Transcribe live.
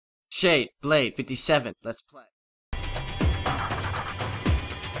Shade, Blade, 57. Let's play.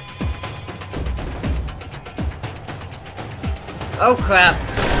 Oh crap.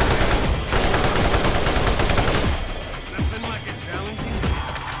 Nothing like a challenging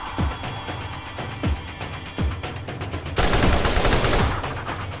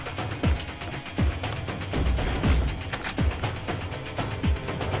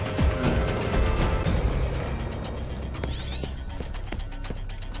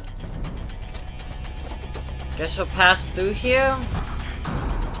Guess we'll pass through here.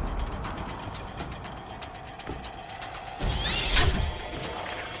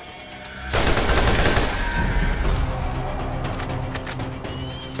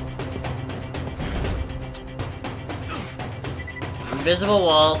 Invisible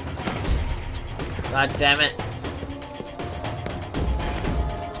wall. God damn it.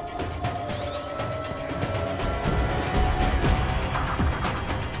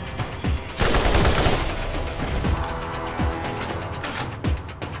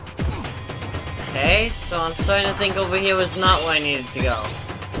 Okay, so I'm starting to think over here was not where I needed to go.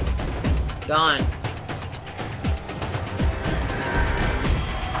 Gone.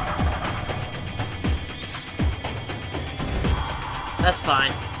 That's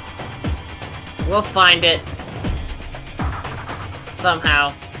fine. We'll find it.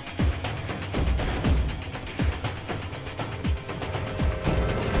 Somehow.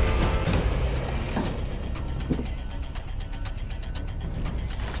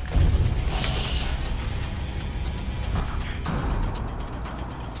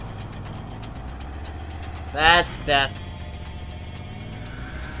 That's death.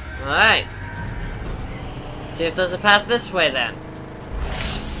 Alright. Let's see if there's a path this way then.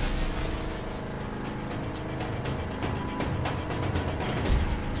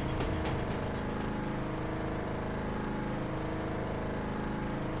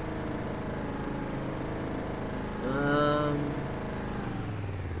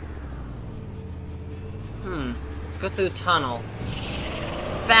 Let's go through tunnel.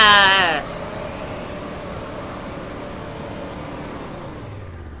 Fast!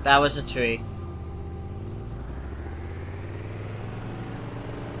 That was a tree.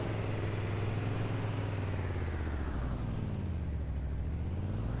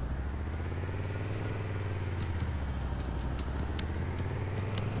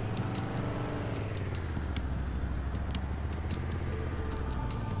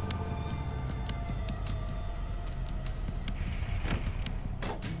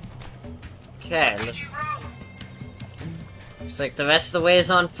 Okay, looks like the rest of the way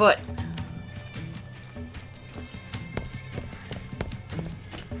is on foot.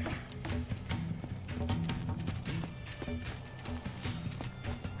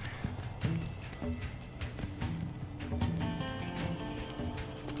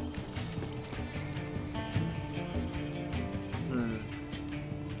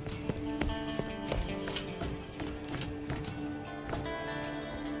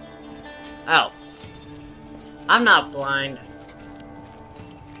 Oh. I'm not blind.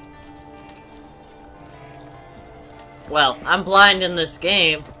 Well, I'm blind in this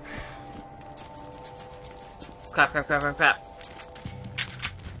game. Crap, crap, crap, crap, crap.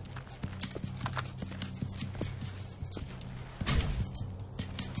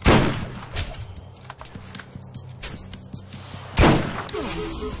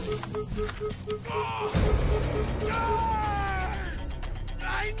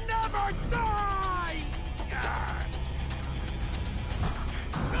 I never die!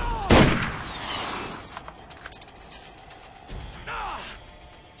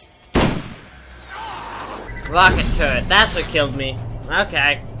 Rocket turret, that's what killed me.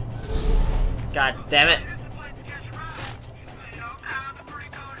 Okay. God damn it.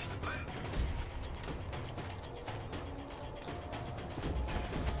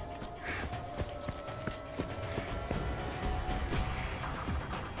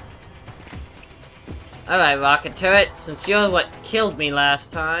 Alright, rocket turret, since you're what killed me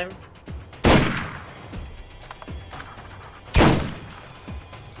last time.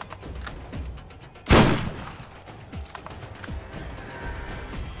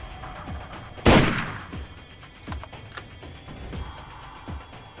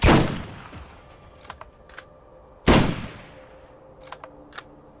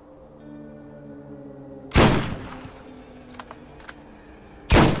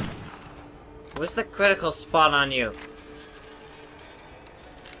 What's the critical spot on you?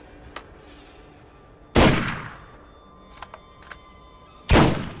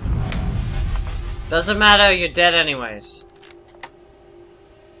 Doesn't matter, you're dead anyways.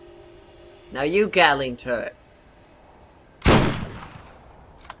 Now you Gatling turret.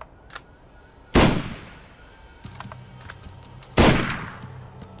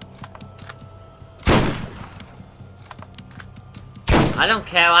 I don't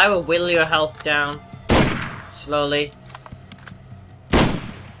care, I will whittle your health down. Slowly.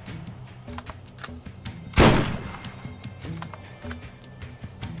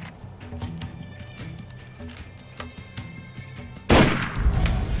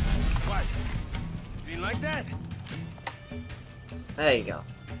 What? You didn't like that? There you go.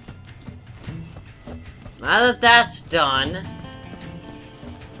 Now that that's done...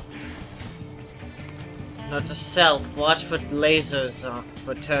 Note to self, watch for lasers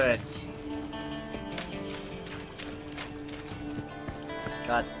for turrets.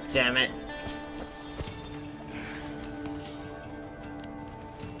 God damn it.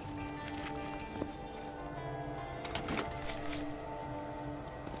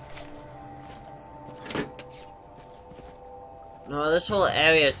 No, this whole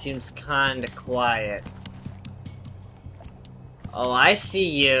area seems kinda quiet. Oh, I see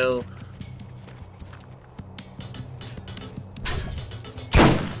you.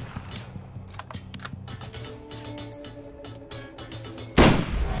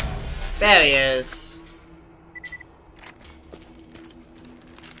 There he is.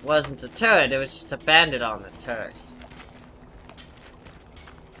 Wasn't a turret, it was just a bandit on the turret.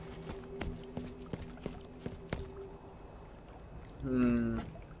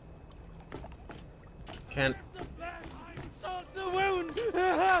 Can't. The wound.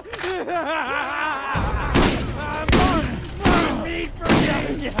 Me for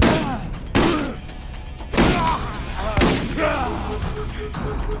me.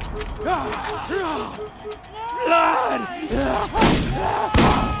 Blood!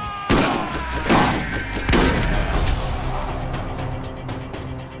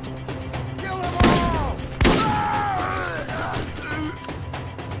 Kill them all!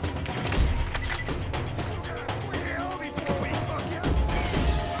 Before we fuck you.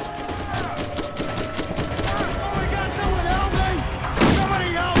 Oh my God! Someone help me! Somebody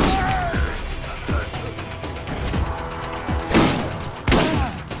help me!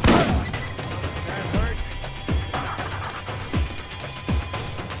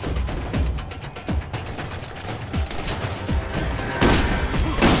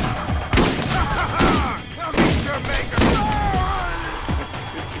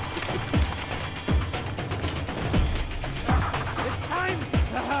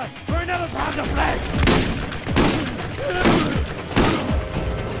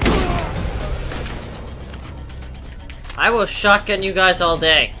 I will shotgun you guys all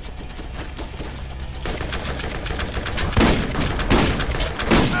day.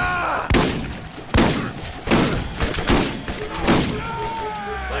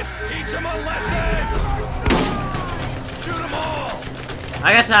 Let's teach them a lesson! Shoot them all!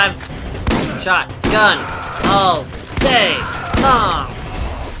 I got time. Shotgun all day long.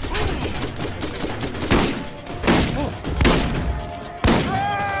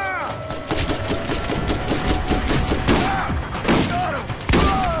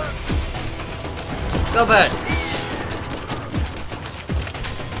 Go bird.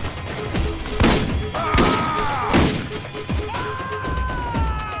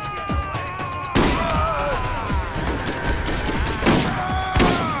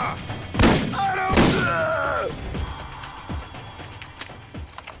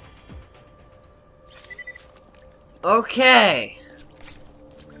 Okay.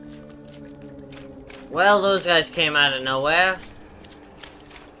 Well, those guys came out of nowhere.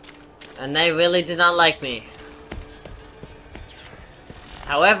 And they really did not like me.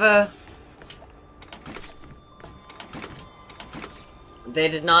 However, they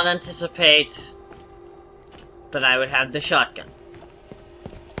did not anticipate that I would have the shotgun.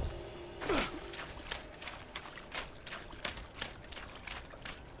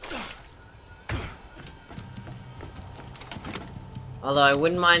 Although I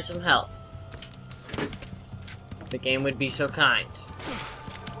wouldn't mind some health. The game would be so kind.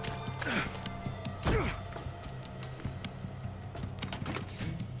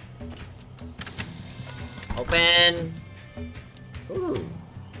 Open. Ooh.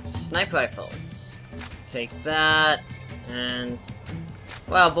 Sniper rifles. Take that. And...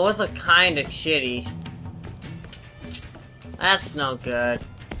 well, both are kinda shitty. That's no good.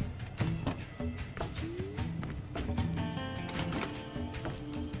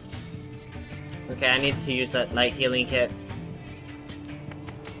 Okay, I need to use that light healing kit.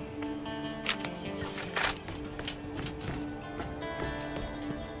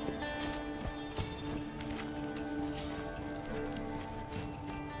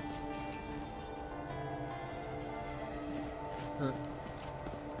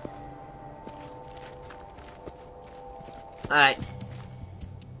 Alright.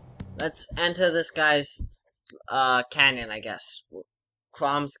 Let's enter this guy's canyon, I guess.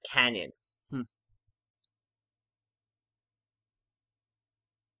 Crom's Canyon.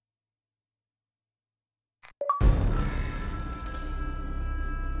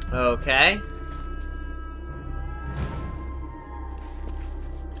 Okay.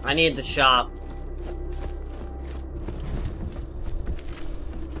 I need the shop.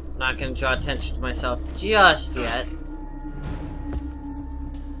 Not gonna draw attention to myself just yet.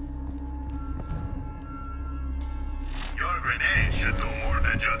 Your grenades should do more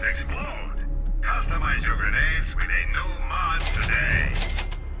than just explode. Customize your grenades with a new mod today.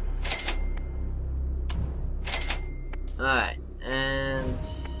 Alright, and...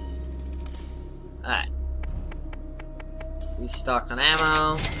 Alright. Restock on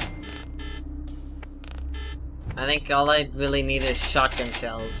ammo. I think all I really need is shotgun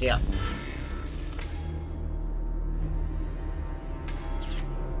shells, yep.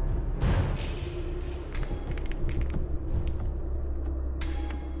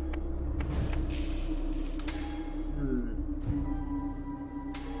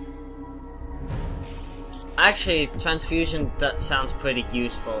 Actually, transfusion sounds pretty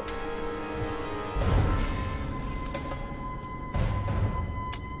useful.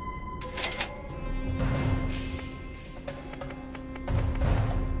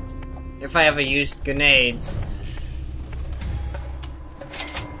 If I ever used grenades.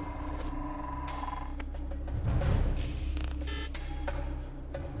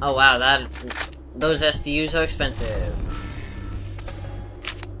 Oh wow, those SDUs are expensive.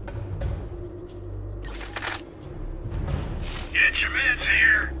 Get your meds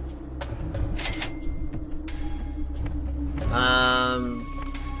here.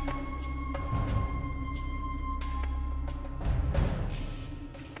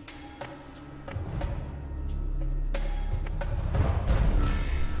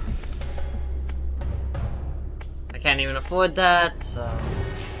 I can't even afford that, so...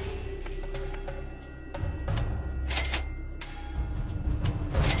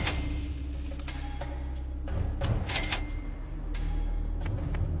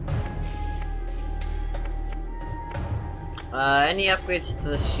 any upgrades to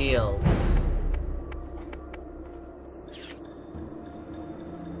the shields?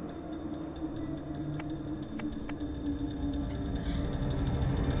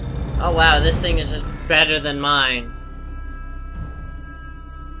 Oh wow, this thing is just better than mine.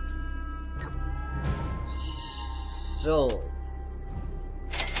 Sold.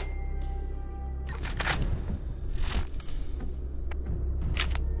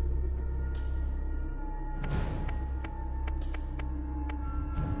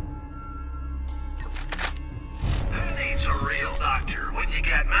 A real doctor when you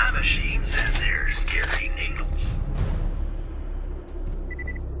got my machines and their scary needles.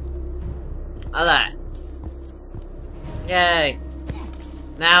 Alright. Yay.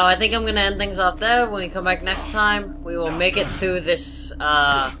 Now, I think I'm gonna end things off there. When we come back next time, we will make it through this,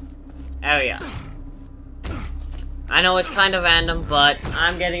 area. I know it's kind of random, but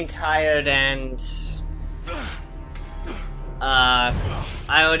I'm getting tired and... I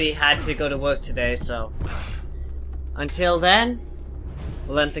already had to go to work today, so... Until then,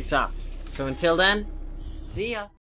 we'll end things off. So until then, see ya.